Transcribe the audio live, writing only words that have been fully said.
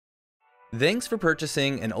Thanks for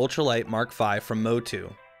purchasing an UltraLite-mk5 from Motu.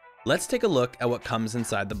 Let's take a look at what comes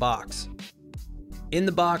inside the box. In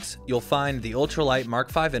the box, you'll find the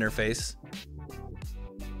UltraLite-mk5 interface,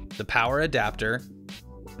 the power adapter,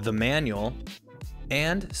 the manual,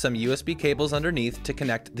 and some USB cables underneath to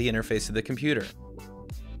connect the interface to the computer.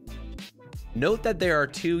 Note that there are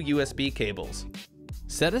two USB cables.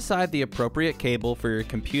 Set aside the appropriate cable for your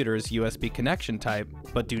computer's USB connection type,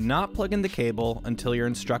 but do not plug in the cable until you're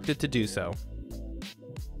instructed to do so.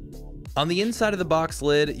 On the inside of the box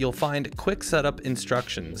lid, you'll find quick setup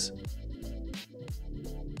instructions.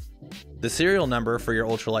 The serial number for your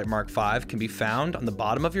UltraLite-mk5 can be found on the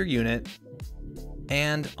bottom of your unit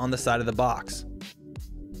and on the side of the box.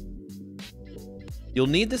 You'll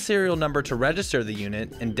need the serial number to register the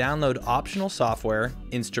unit and download optional software,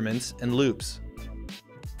 instruments, and loops.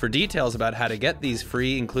 For details about how to get these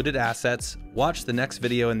free included assets, watch the next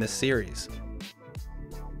video in this series.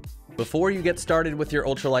 Before you get started with your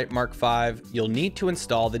UltraLite-mk5, you'll need to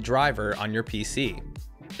install the driver on your PC.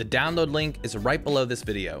 The download link is right below this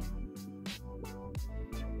video.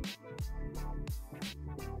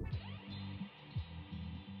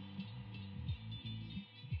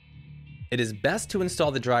 It is best to install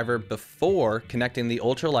the driver before connecting the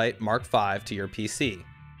UltraLite-mk5 to your PC.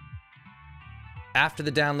 After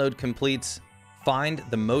the download completes, find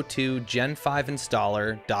the Motu Gen 5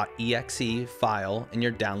 installer.exe file in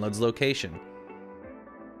your downloads location.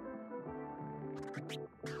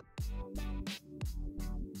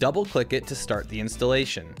 Double-click it to start the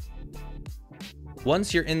installation.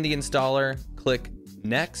 Once you're in the installer, click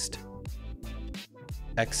Next,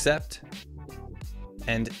 Accept,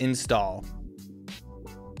 and Install.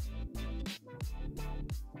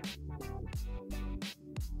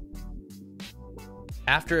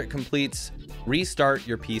 After it completes, restart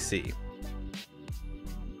your PC.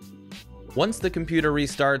 Once the computer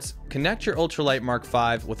restarts, connect your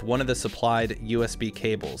UltraLite-mk5 with one of the supplied USB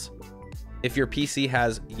cables. If your PC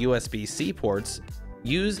has USB-C ports,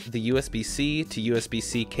 use the USB-C to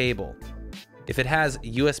USB-C cable. If it has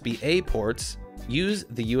USB-A ports, use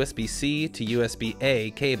the USB-C to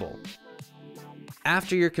USB-A cable.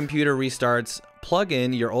 After your computer restarts, plug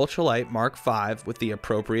in your UltraLite-mk5 with the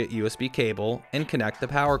appropriate USB cable and connect the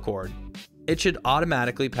power cord. It should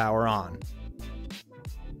automatically power on.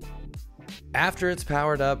 After it's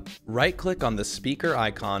powered up, right-click on the speaker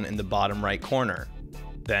icon in the bottom right corner.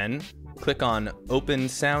 Then, click on Open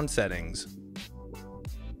Sound Settings.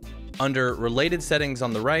 Under Related Settings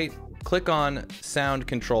on the right, click on Sound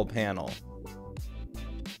Control Panel.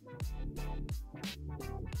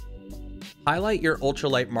 Highlight your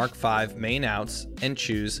UltraLite-mk5 main outs and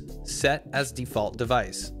choose Set as Default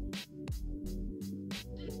Device.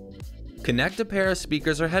 Connect a pair of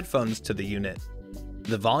speakers or headphones to the unit.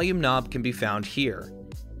 The volume knob can be found here.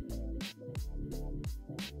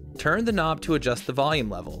 Turn the knob to adjust the volume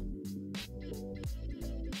level.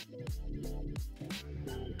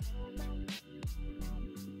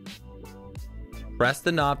 Press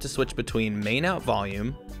the knob to switch between main out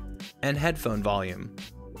volume and headphone volume.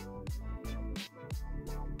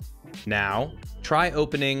 Now, try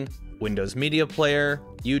opening Windows Media Player,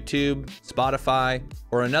 YouTube, Spotify,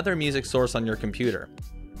 or another music source on your computer.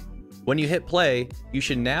 When you hit play, you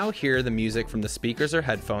should now hear the music from the speakers or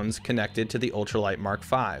headphones connected to the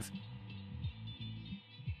UltraLite-mk5.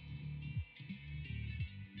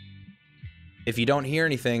 If you don't hear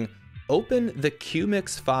anything, open the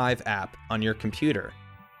UltraLite-mk5 app on your computer.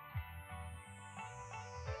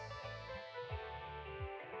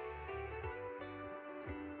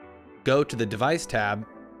 Go to the Device tab,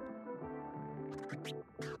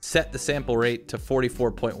 set the sample rate to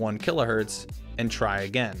 44.1 kHz, and try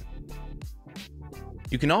again.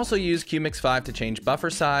 You can also use UltraLite-mk5 to change buffer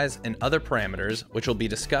size and other parameters, which will be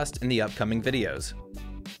discussed in the upcoming videos.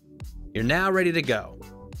 You're now ready to go.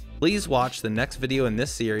 Please watch the next video in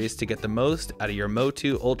this series to get the most out of your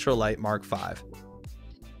Motu UltraLite-mk5.